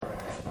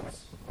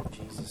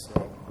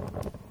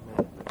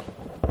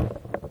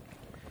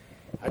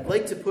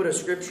like to put a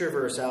scripture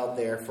verse out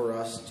there for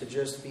us to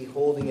just be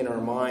holding in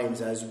our minds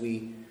as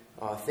we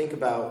think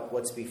about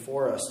what's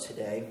before us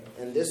today.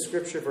 And this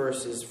scripture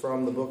verse is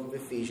from the book of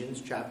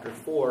Ephesians, chapter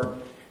 4,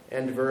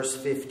 and verse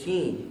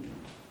 15.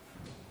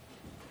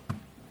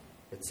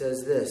 It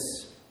says this: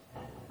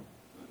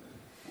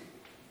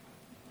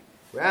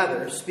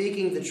 "Rather,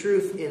 speaking the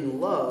truth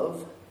in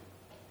love,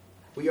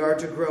 we are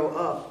to grow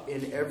up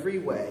in every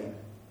way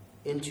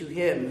into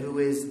Him who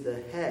is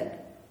the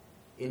head,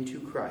 into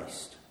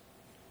Christ."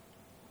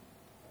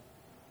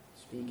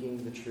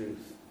 Speaking the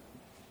truth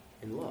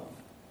in love.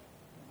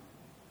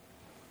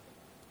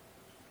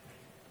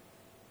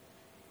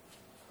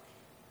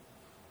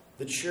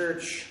 The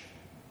church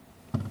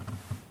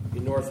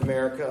in North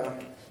America,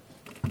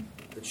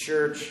 the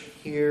church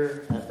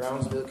here at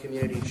Brownsville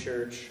Community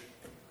Church,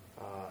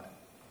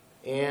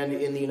 and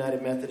in the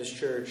United Methodist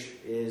Church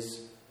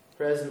is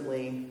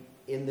presently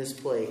in this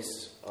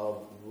place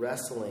of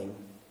wrestling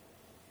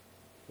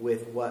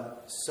with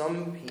what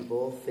some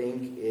people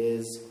think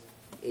is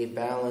a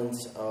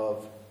balance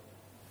of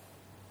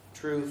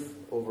truth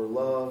over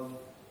love,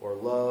 or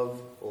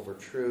love over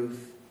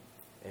truth,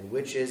 and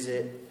which is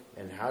it,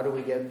 and how do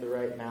we get the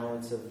right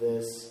balance of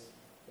this,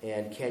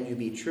 and can you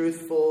be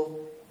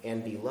truthful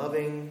and be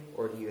loving,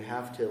 or do you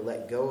have to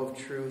let go of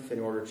truth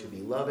in order to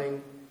be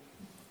loving?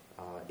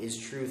 Is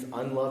truth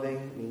unloving?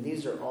 I mean,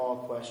 these are all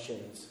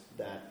questions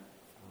that,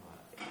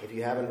 if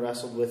you haven't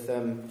wrestled with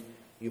them,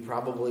 you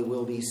probably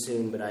will be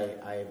soon, but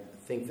I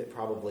think that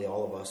probably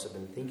all of us have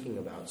been thinking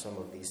about some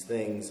of these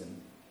things. And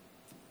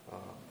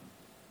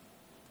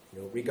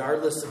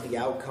regardless of the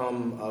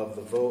outcome of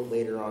the vote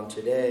later on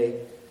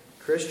today,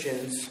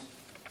 Christians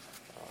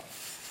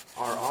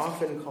are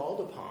often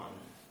called upon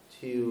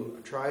to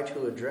try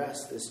to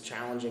address this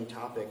challenging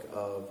topic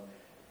of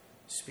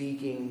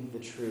speaking the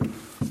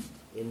truth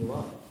in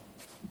love.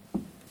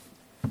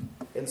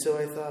 And so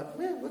I thought,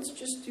 let's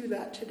just do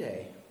that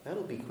today.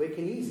 That'll be quick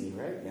and easy,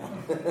 right? Now,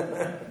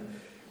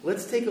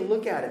 let's take a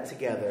look at it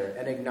together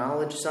and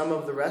acknowledge some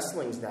of the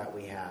wrestlings that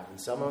we have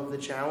and some of the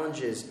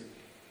challenges.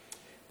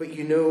 But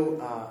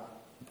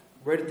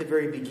right at the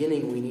very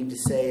beginning, we need to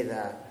say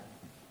that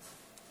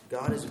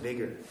God is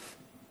bigger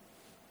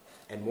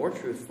and more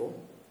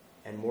truthful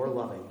and more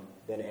loving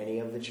than any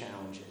of the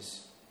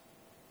challenges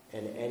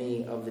and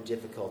any of the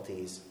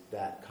difficulties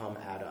that come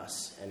at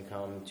us and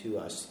come to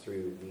us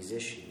through these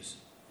issues.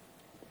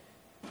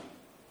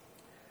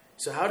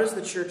 So how does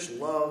the church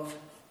love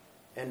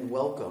and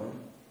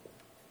welcome,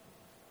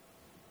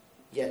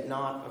 yet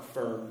not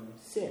affirm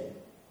sin?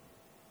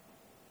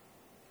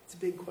 It's a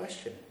big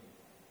question.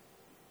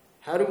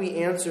 How do we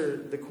answer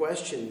the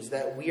questions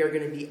that we are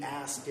going to be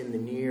asked in the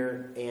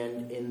near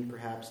and in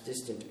perhaps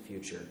distant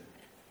future?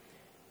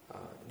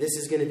 This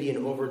is going to be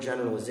an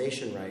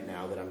overgeneralization right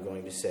now that I'm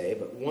going to say,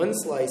 but one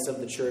slice of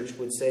the church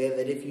would say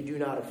that if you do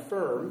not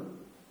affirm,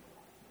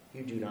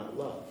 you do not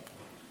love.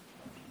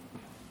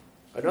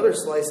 Another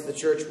slice of the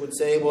church would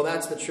say, well,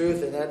 that's the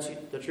truth,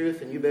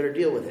 and you better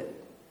deal with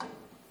it.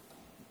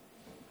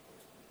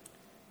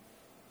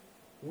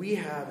 We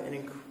have an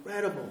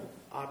incredible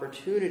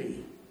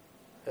opportunity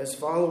as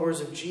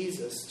followers of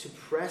Jesus to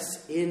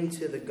press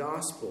into the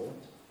gospel,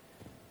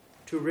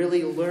 to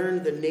really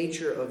learn the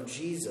nature of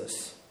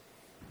Jesus,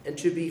 and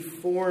to be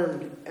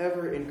formed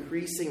ever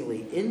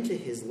increasingly into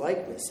His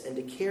likeness, and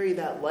to carry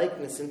that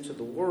likeness into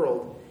the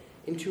world,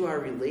 into our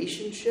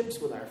relationships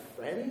with our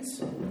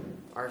friends,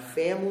 our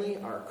family,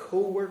 our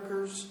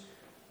co-workers,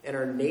 and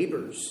our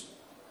neighbors,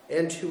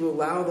 and to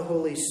allow the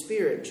Holy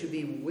Spirit to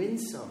be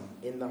winsome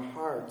in the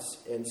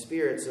hearts and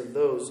spirits of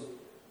those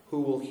who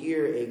will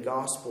hear a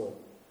gospel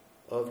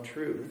of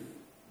truth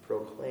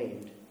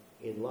proclaimed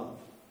in love.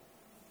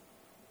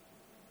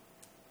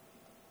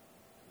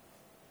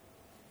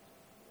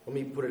 Let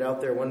me put it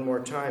out there one more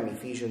time,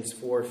 Ephesians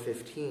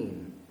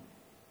 4:15.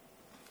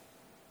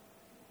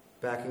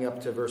 Backing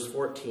up to verse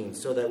 14,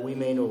 so that we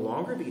may no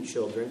longer be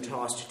children,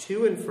 tossed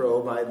to and fro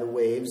by the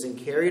waves and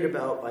carried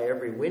about by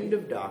every wind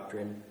of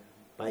doctrine,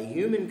 by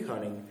human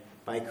cunning,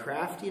 by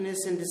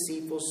craftiness and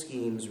deceitful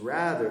schemes.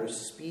 Rather,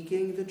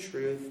 speaking the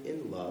truth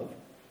in love,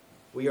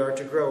 we are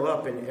to grow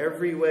up in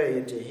every way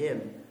into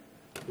Him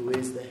who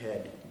is the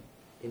head,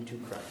 into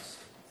Christ.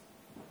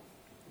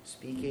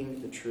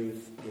 Speaking the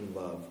truth in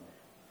love.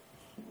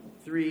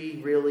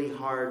 3 really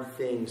hard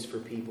things for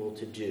people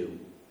to do.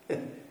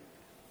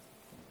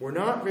 We're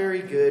not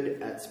very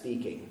good at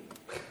speaking.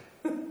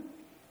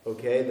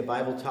 Okay, the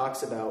Bible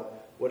talks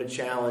about what a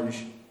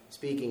challenge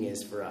speaking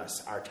is for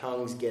us. Our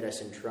tongues get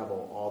us in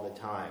trouble all the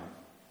time.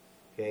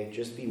 Okay,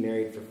 just be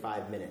married for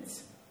 5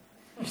 minutes.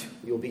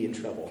 You'll be in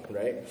trouble,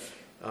 right?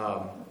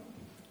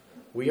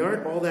 We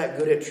aren't all that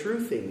good at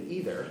truthing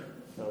either.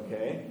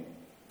 Okay,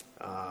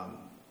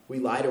 we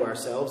lie to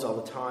ourselves all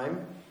the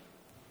time.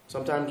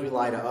 Sometimes we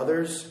lie to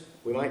others.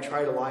 We might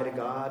try to lie to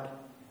God.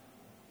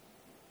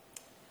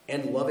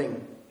 And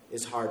loving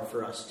is hard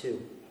for us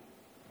too.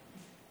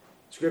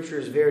 Scripture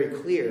is very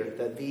clear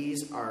that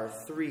these are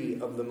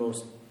 3 of the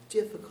most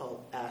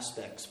difficult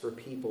aspects for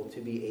people to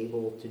be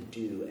able to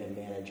do and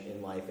manage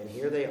in life. And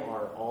here they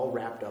are, all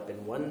wrapped up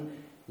in one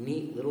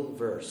neat little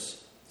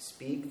verse.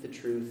 Speak the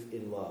truth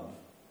in love.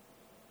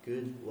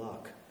 Good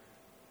luck.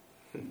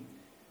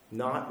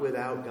 Not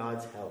without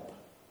God's help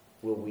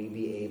will we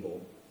be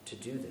able to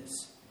do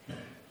this.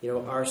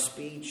 Our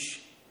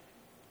speech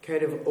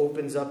kind of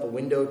opens up a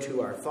window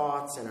to our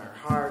thoughts and our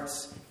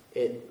hearts.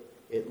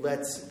 It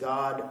lets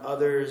God,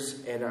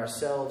 others, and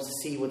ourselves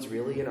see what's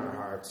really in our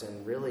hearts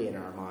and really in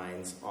our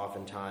minds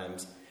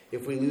oftentimes.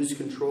 If we lose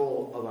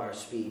control of our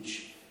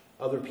speech,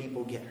 other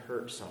people get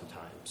hurt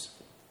sometimes,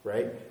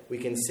 right? We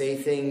can say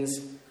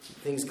things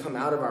come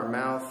out of our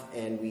mouth,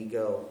 and we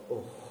go,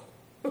 oh,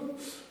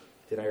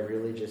 did I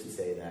really just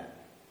say that?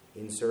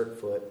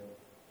 Insert foot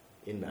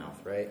in mouth,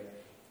 right?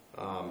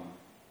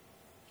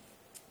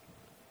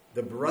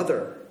 The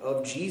brother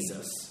of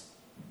Jesus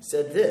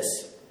said this,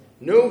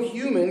 "No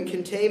human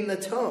can tame the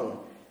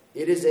tongue.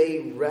 It is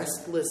a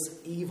restless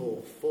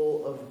evil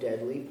full of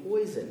deadly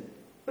poison."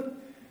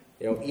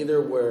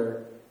 Either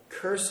we're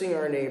cursing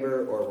our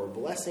neighbor or we're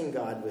blessing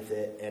God with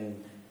it,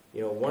 and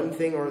one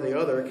thing or the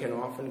other can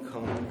often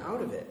come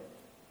out of it.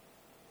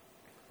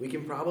 We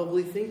can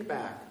probably think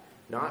back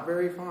not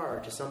very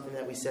far to something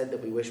that we said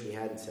that we wish we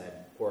hadn't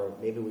said, or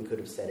maybe we could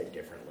have said it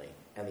differently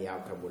and the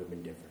outcome would have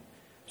been different.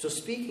 So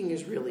speaking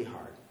is really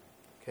hard.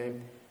 Okay?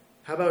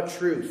 How about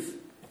truth?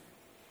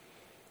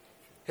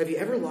 Have you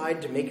ever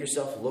lied to make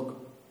yourself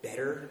look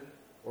better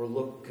or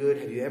look good?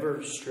 Have you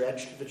ever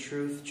stretched the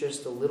truth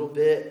just a little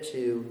bit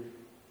to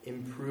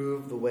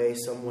improve the way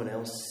someone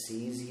else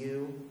sees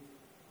you?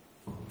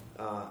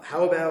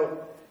 How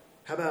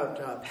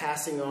about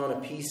passing on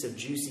a piece of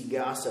juicy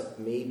gossip,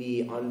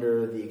 maybe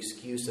under the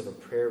excuse of a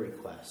prayer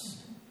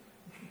request?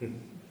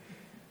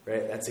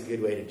 Right? That's a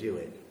good way to do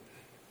it.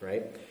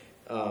 Right?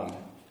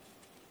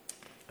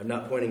 I'm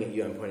not pointing at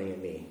you, I'm pointing at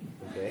me.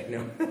 Okay?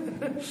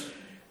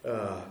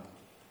 No.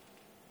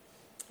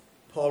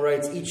 Paul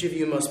writes, "Each of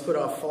you must put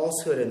off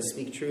falsehood and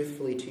speak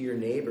truthfully to your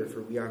neighbor,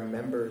 for we are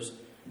members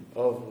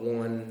of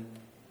one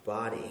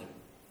body."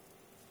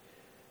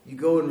 You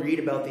go and read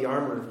about the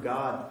armor of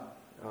God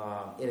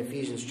in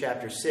Ephesians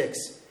chapter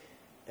 6,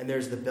 and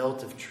there's the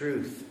belt of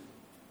truth.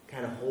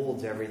 Kind of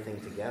holds everything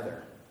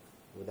together.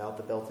 Without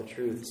the belt of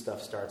truth,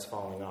 stuff starts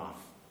falling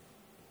off.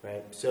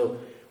 Right? So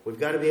we've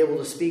got to be able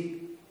to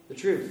speak the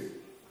truth.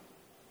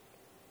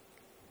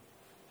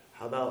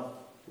 How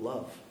about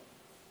love?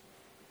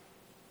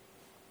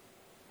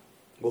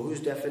 Well,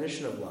 whose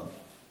definition of love?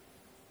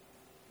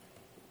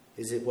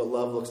 Is it what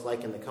love looks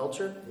like in the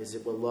culture? Is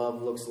it what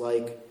love looks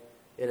like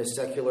in a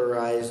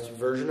secularized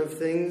version of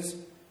things?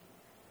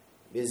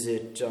 Is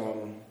it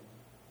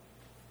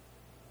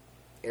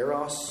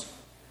Eros?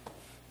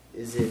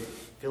 Is it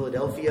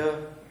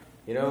Philadelphia?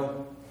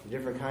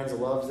 Different kinds of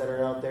loves that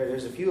are out there.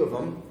 There's a few of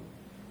them.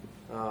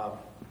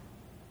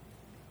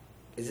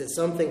 Is it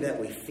something that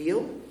we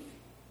feel?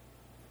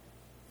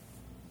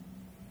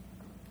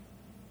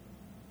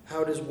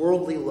 How does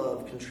worldly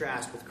love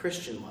contrast with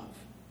Christian love?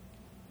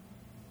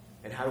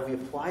 And how do we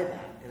apply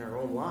that in our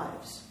own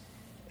lives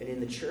and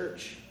in the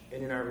church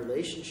and in our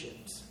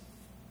relationships?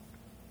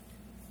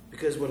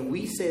 Because when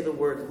we say the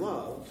word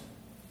love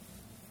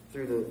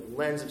through the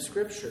lens of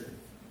Scripture,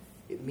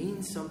 it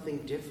means something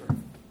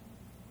different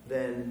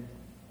than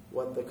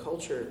what the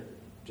culture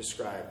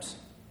describes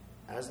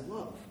as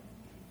love.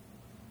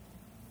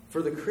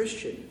 For the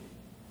Christian,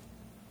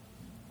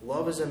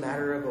 love is a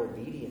matter of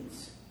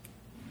obedience.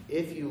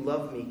 If you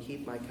love me,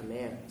 keep my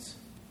commands.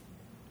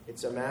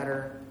 It's a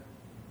matter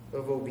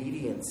of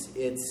obedience.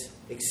 It's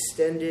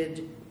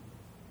extended,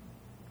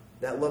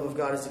 that love of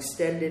God is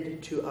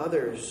extended to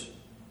others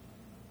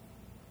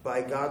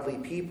by godly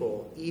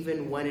people,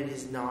 even when it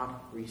is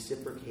not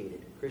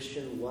reciprocated.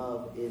 Christian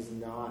love is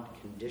not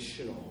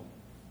conditional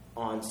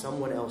on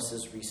someone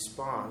else's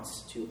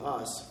response to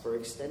us for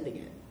extending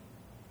it.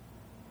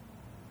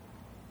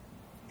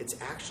 It's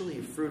actually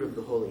a fruit of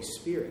the Holy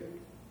Spirit.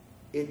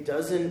 It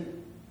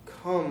doesn't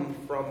come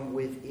from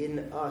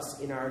within us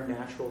in our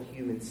natural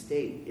human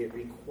state. It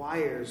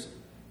requires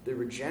the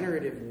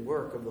regenerative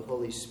work of the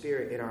Holy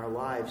Spirit in our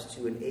lives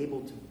to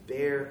enable to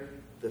bear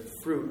the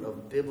fruit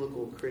of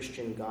biblical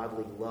Christian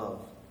godly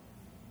love.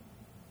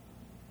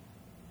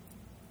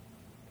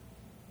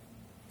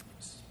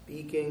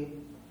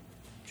 Speaking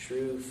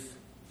truth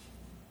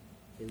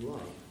in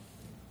love.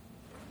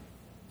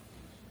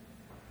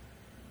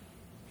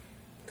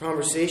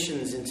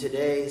 Conversations in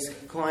today's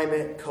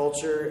climate,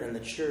 culture, and the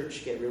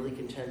church get really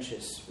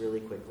contentious really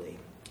quickly.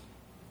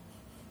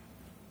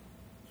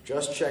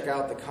 Just check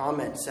out the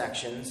comment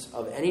sections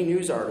of any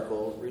news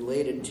article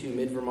related to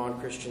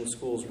Mid-Vermont Christian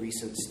School's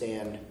recent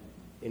stand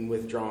in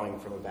withdrawing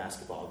from a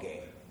basketball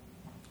game.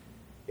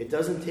 It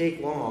doesn't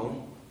take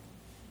long.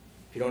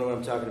 If you don't know what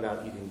I'm talking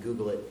about, you can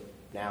Google it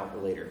now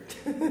or later.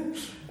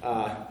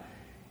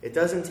 It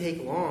doesn't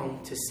take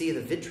long to see the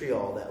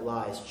vitriol that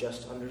lies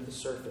just under the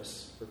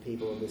surface for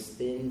people, this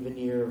thin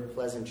veneer of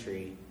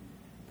pleasantry.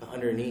 But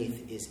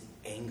underneath is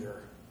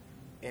anger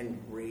and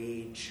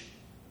rage.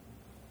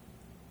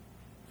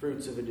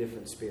 fruits of a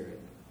different spirit.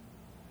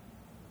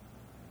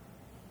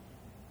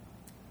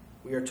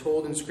 We are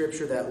told in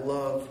Scripture that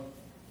love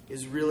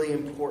is really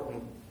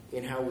important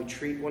in how we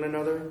treat one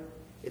another.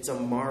 It's a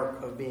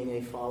mark of being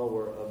a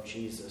follower of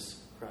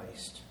Jesus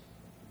Christ.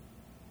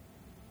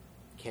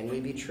 Can we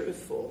be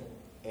truthful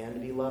and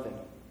be loving?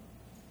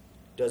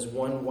 Does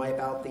one wipe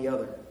out the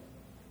other?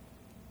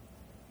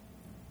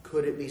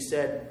 Could it be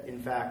said, in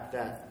fact,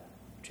 that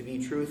to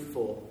be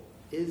truthful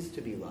is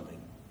to be loving?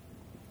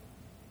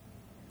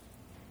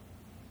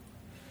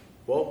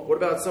 Well, what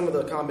about some of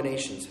the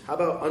combinations? How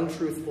about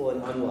untruthful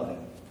and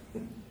unloving?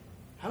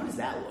 How does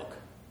that look?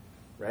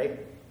 Right?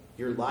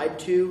 You're lied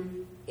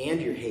to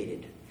and you're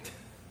hated.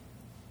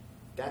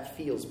 That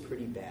feels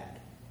pretty bad.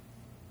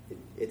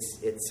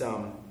 It's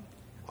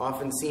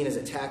often seen as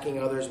attacking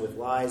others with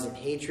lies and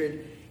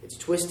hatred. It's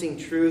twisting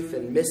truth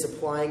and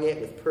misapplying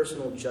it with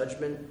personal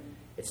judgment.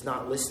 It's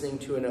not listening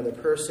to another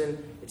person.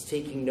 It's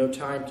taking no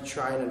time to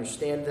try and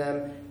understand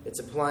them. It's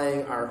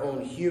applying our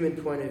own human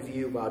point of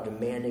view while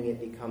demanding it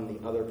become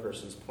the other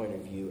person's point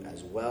of view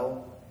as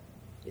well.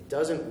 It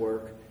doesn't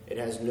work. It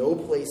has no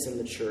place in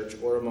the church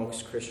or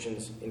amongst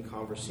Christians in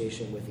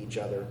conversation with each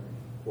other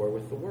or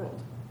with the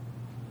world.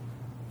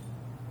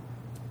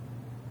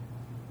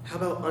 How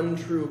about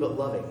untrue but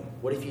loving?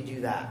 What if you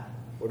do that?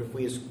 What if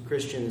we as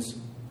Christians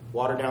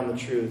water down the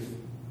truth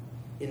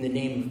in the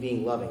name of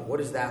being loving? What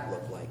does that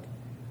look like?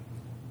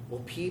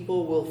 Well,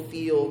 people will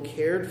feel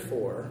cared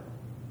for,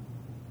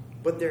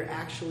 but they're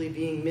actually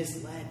being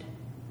misled.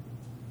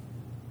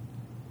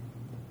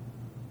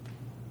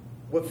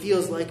 What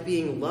feels like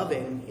being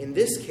loving, in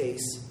this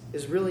case,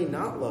 is really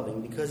not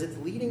loving because it's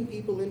leading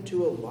people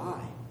into a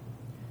lie.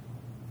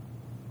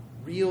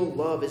 Real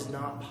love is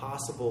not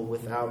possible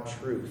without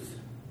truth.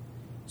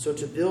 So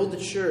to build the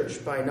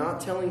church by not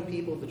telling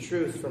people the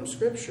truth from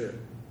Scripture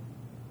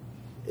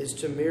is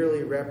to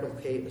merely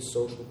replicate a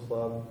social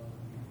club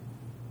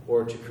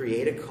or to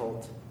create a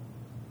cult.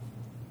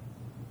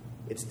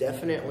 It's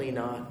definitely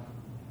not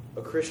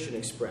a Christian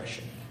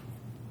expression.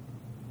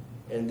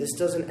 And this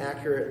doesn't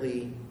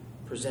accurately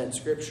present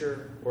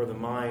Scripture or the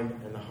mind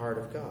and the heart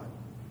of God.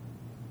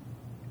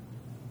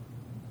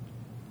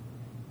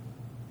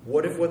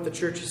 What if what the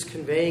church is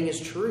conveying is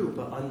true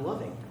but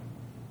unloving?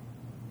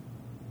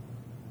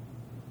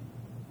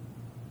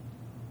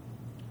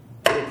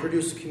 It'll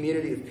produce a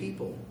community of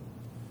people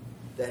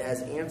that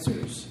has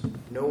answers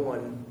no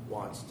one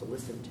wants to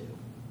listen to.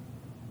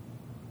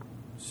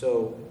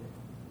 So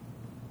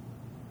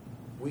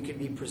we could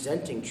be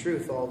presenting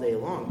truth all day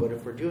long, but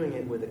if we're doing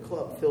it with a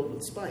club filled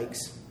with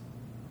spikes,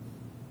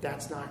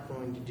 that's not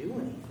going to do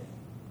anything.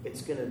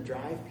 It's going to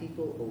drive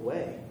people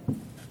away.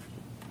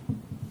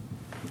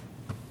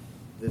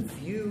 The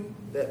view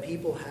that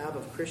people have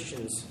of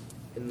Christians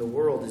in the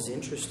world is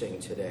interesting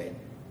today.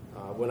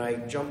 When I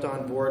jumped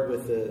on board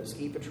with the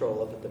ski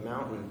patrol up at the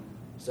mountain,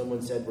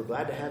 someone said, "We're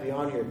glad to have you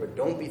on here, but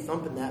don't be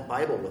thumping that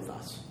Bible with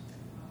us."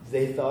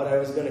 They thought I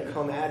was going to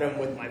come at them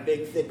with my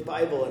big, thick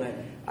Bible, and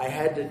I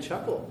had to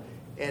chuckle.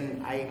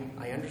 And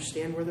I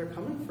understand where they're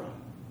coming from.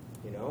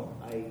 You know,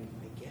 I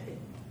get it.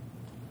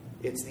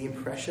 It's the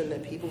impression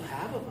that people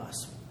have of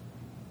us.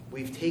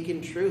 We've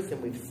taken truth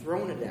and we've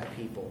thrown it at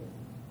people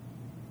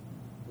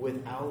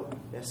without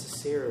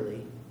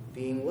necessarily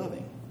being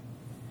loving.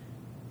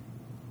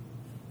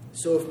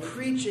 So if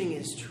preaching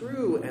is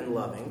true and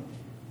loving,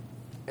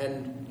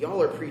 and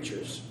y'all are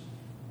preachers,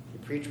 you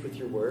preach with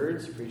your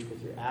words, you preach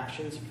with your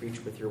actions, you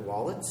preach with your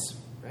wallets,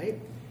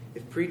 right?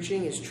 If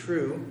preaching is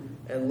true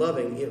and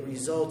loving, it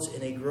results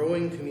in a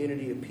growing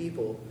community of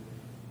people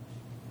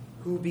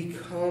who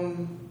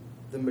become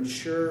the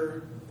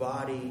mature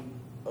body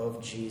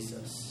of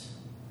Jesus.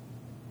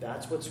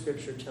 That's what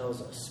Scripture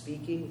tells us,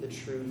 speaking the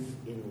truth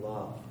in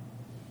love.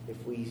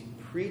 If we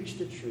preach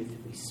the truth,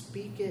 if we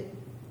speak it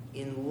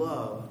in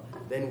love,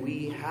 then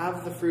we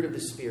have the fruit of the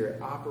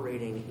Spirit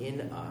operating in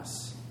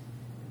us,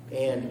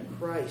 and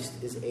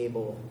Christ is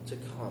able to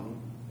come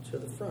to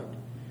the front.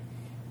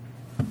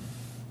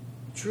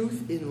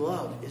 Truth in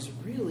love is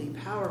really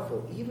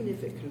powerful, even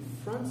if it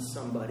confronts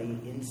somebody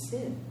in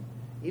sin,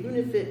 even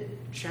if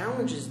it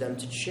challenges them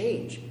to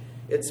change.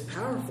 It's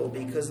powerful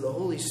because the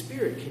Holy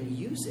Spirit can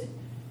use it.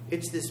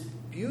 It's this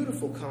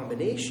beautiful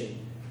combination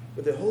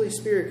where the Holy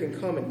Spirit can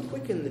come and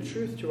quicken the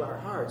truth to our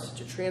hearts,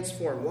 to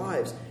transform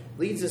lives,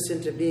 leads us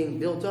into being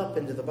built up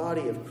into the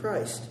body of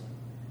Christ.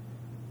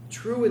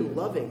 True and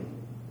loving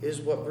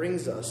is what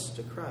brings us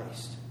to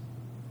Christ.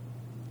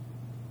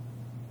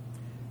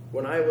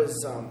 When I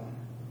was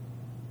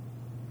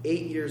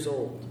 8 years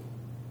old,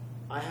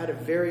 I had a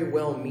very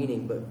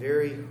well-meaning but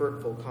very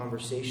hurtful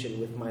conversation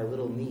with my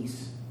little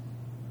niece.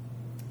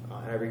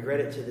 And I regret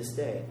it to this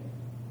day.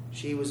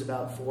 She was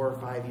about 4 or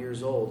 5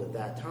 years old at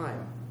that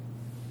time.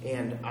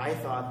 And I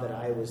thought that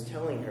I was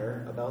telling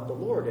her about the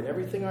Lord, and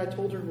everything I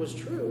told her was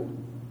true.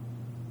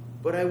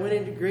 But I went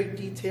into great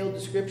detailed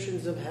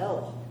descriptions of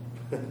hell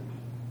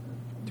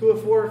to a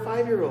 4 or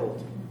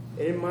 5-year-old.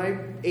 And in my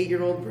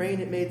 8-year-old brain,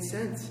 it made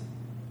sense.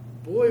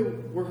 Boy,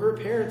 were her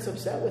parents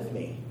upset with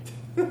me.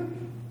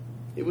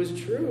 It was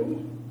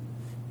true.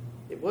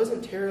 It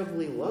wasn't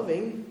terribly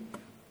loving,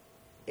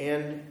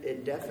 and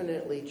it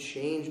definitely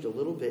changed a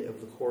little bit of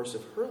the course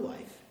of her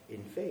life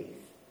in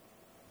faith.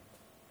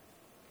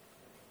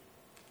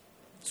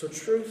 So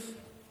truth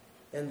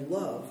and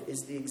love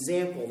is the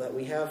example that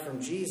we have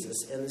from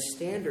Jesus and the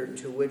standard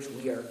to which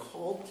we are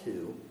called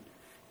to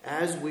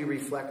as we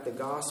reflect the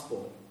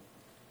gospel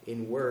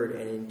in word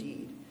and in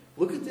deed.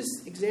 Look at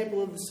this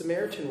example of the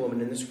Samaritan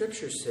woman in the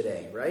scriptures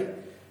today, right?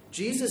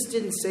 Jesus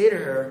didn't say to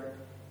her,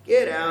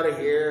 "Get out of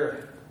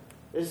here.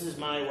 This is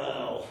my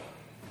well.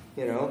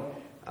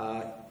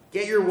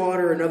 Get your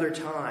water another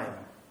time."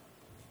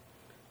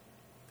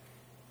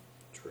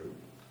 True.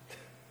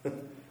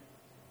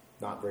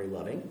 Not very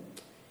loving.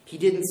 He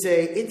didn't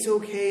say, "It's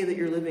okay that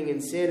you're living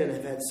in sin and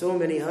have had so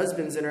many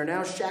husbands and are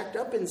now shacked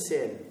up in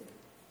sin.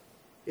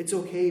 It's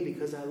okay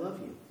because I love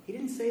you." He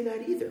didn't say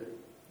that either,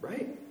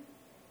 right?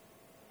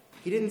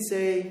 He didn't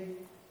say,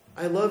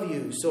 "I love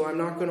you, so I'm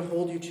not going to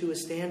hold you to a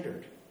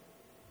standard."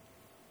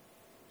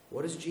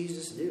 What does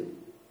Jesus do?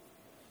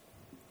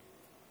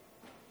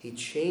 He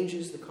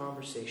changes the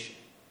conversation.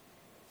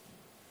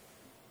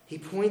 He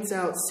points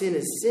out sin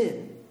as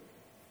sin.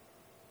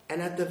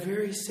 And at the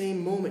very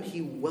same moment, he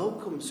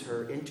welcomes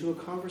her into a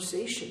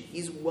conversation.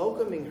 He's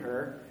welcoming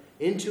her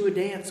into a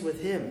dance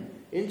with him,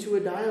 into a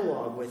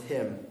dialogue with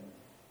him,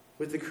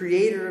 with the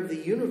creator of the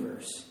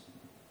universe.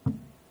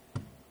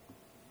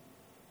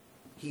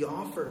 He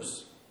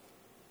offers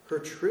her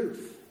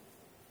truth.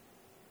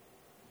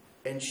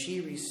 And she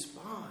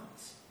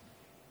responds.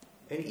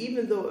 And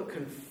even though it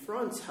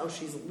confronts how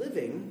she's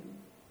living,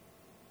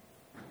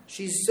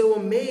 she's so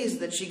amazed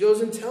that she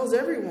goes and tells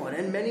everyone,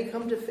 and many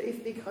come to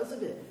faith because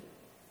of it.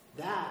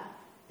 That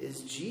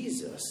is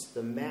Jesus,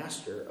 the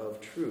master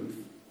of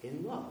truth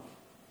in love,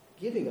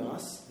 giving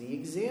us the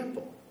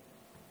example.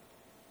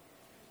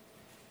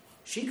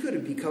 She could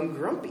have become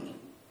grumpy.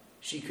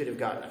 She could have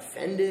gotten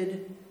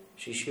offended.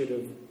 She should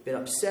have been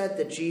upset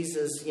that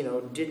Jesus,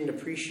 didn't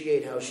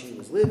appreciate how she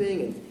was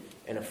living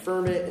and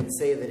affirm it and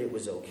say that it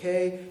was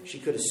okay. She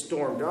could have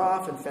stormed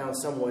off and found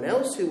someone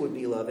else who would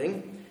be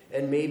loving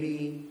and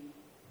maybe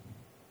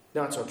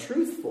not so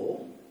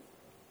truthful,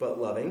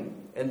 but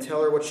loving, and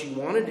tell her what she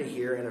wanted to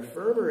hear and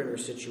affirm her in her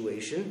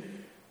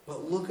situation.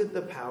 But look at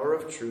the power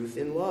of truth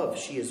in love.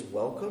 She is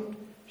welcomed.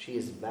 She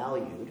is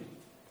valued.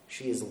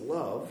 She is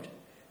loved.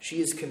 She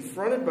is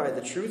confronted by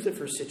the truth of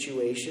her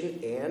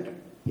situation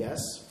and, yes,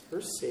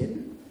 her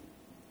sin.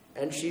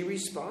 And she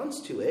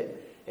responds to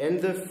it.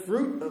 And the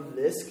fruit of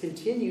this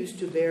continues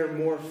to bear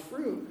more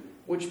fruit,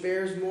 which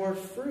bears more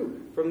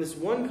fruit. From this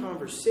one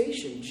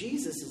conversation,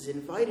 Jesus is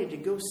invited to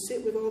go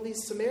sit with all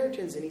these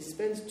Samaritans, and he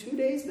spends 2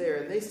 days there,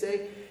 and they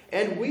say,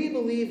 "And we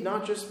believe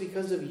not just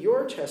because of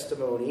your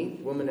testimony,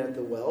 woman at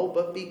the well,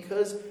 but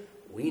because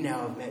we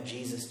now have met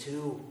Jesus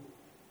too."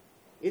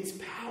 It's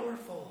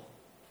powerful.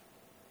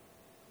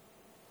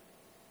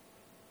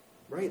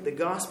 Right? The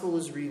gospel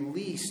is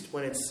released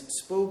when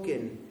it's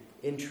spoken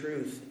in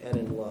truth and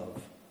in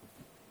love.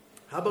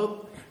 How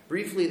about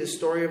briefly the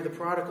story of the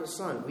prodigal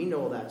son? We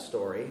know that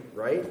story,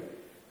 right?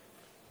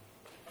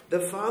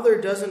 The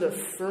father doesn't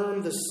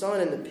affirm the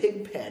son in the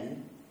pig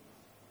pen,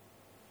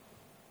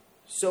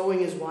 sowing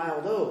his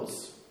wild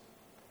oats.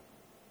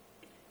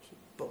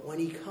 But when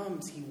he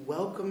comes, he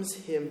welcomes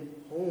him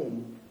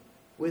home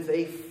with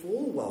a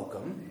full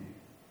welcome,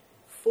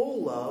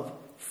 full love,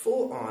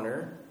 full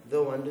honor,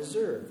 though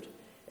undeserved.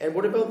 And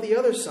what about the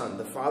other son?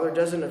 The father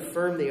doesn't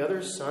affirm the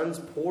other son's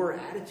poor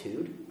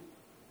attitude,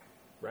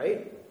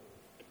 right?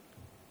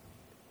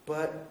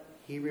 But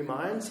he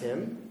reminds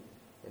him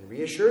and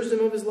reassures him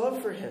of his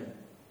love for him,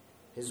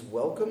 his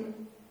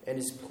welcome, and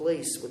his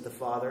place with the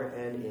father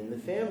and in the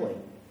family.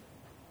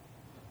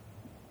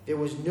 There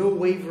was no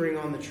wavering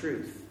on the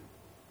truth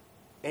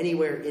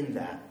anywhere in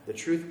that. The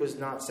truth was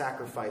not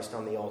sacrificed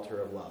on the altar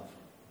of love.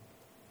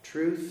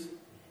 Truth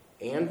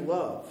and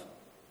love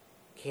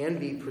can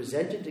be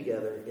presented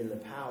together in the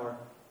power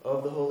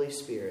of the Holy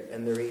Spirit,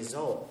 and the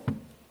result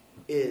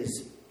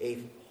is a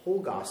whole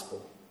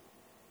gospel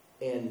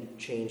and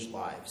changed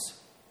lives.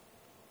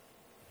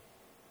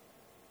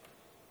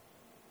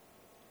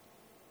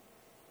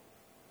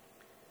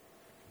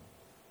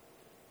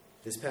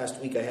 This past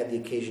week I had the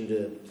occasion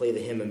to play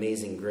the hymn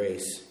Amazing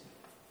Grace,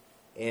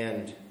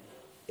 and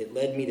it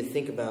led me to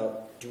think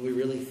about, do we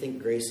really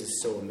think grace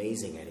is so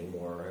amazing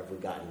anymore, or have we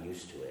gotten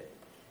used to it?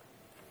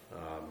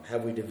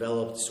 Have we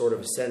developed sort of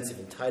a sense of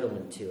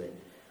entitlement to it?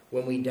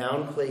 When we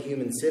downplay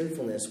human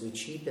sinfulness, we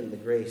cheapen the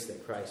grace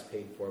that Christ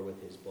paid for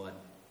with his blood,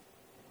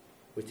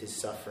 with his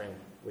suffering,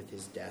 with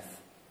his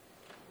death.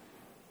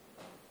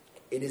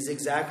 It is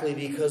exactly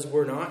because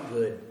we're not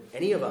good,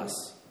 any of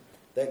us,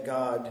 that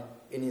God,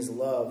 in his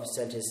love,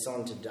 sent his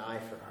Son to die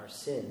for our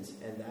sins.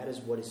 And that is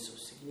what is so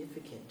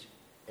significant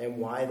and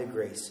why the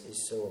grace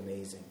is so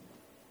amazing.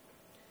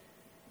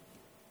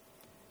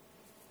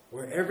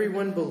 Where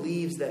everyone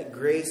believes that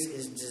grace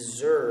is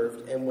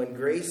deserved, and when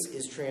grace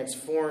is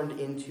transformed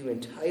into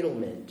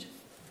entitlement,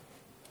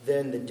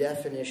 then the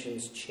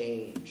definitions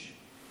change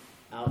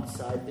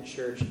outside the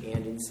church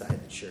and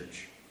inside the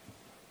church.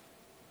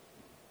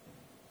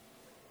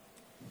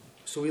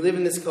 So we live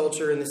in this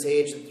culture, in this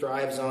age that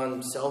thrives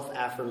on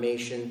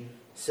self-affirmation,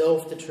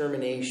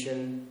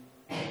 self-determination,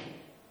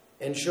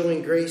 and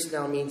showing grace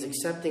now means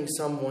accepting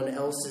someone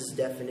else's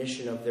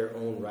definition of their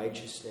own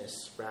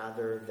righteousness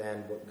rather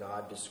than what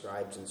God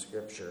describes in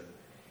Scripture.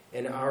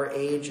 And our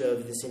age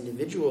of this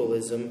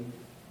individualism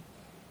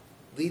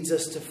leads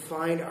us to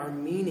find our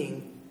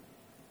meaning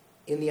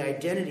in the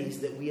identities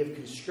that we have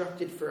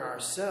constructed for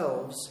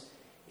ourselves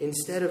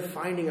instead of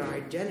finding our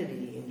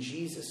identity in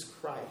Jesus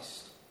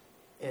Christ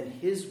and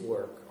his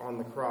work on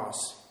the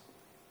cross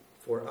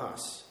for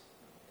us.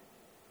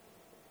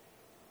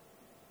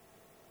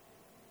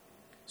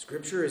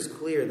 Scripture is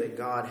clear that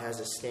God has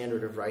a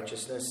standard of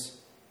righteousness,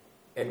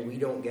 and we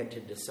don't get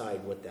to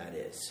decide what that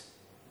is.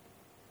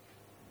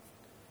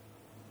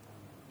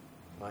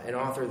 An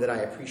author that I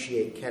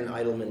appreciate, Ken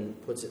Idleman,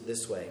 puts it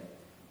this way: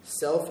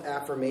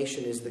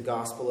 self-affirmation is the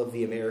gospel of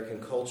the American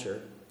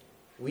culture.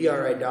 We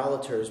are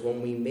idolaters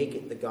when we make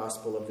it the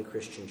gospel of the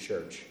Christian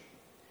church.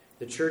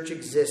 The church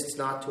exists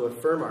not to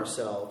affirm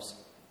ourselves,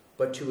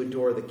 but to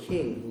adore the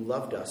King who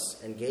loved us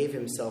and gave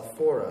himself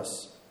for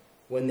us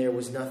when there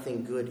was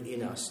nothing good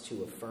in us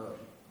to affirm.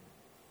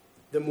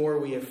 The more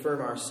we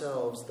affirm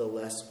ourselves, the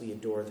less we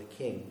adore the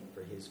King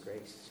for his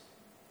grace.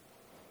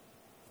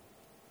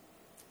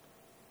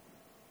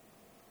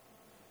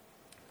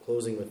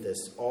 Closing with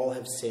this: all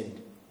have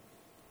sinned.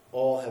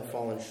 All have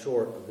fallen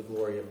short of the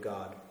glory of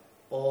God.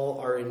 All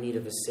are in need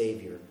of a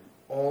Savior.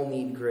 All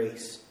need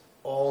grace.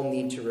 All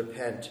need to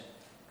repent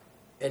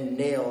and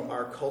nail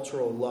our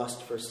cultural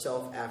lust for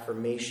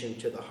self-affirmation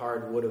to the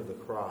hard wood of the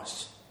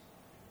cross.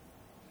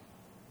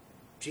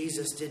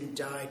 Jesus didn't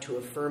die to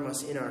affirm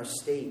us in our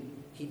state.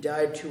 He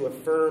died to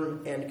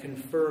affirm and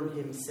confirm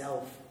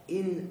himself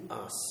in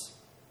us.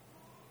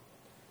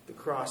 The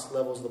cross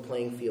levels the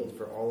playing field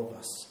for all of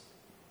us.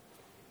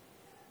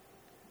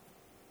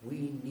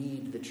 We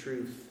need the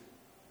truth.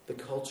 The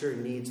culture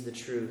needs the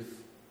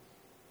truth.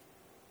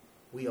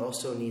 We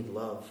also need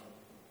love.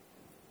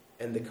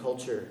 And the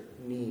culture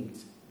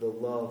needs the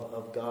love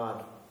of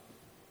God,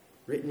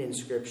 written in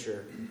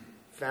Scripture,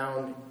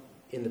 found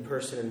in the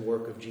person and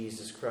work of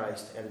Jesus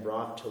Christ, and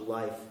brought to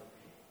life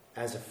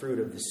as a fruit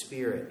of the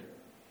Spirit.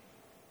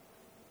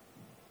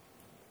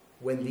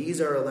 When these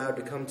are allowed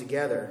to come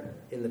together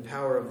in the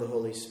power of the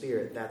Holy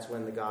Spirit, that's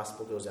when the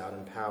gospel goes out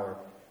in power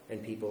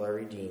and people are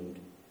redeemed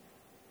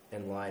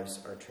and lives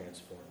are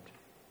transformed.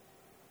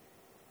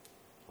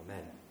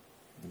 Amen.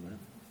 Amen.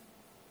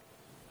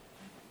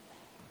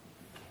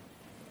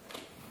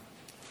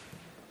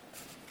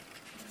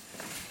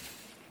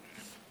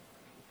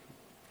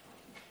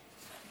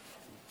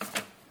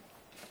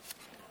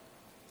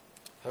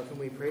 How can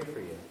we pray for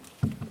you?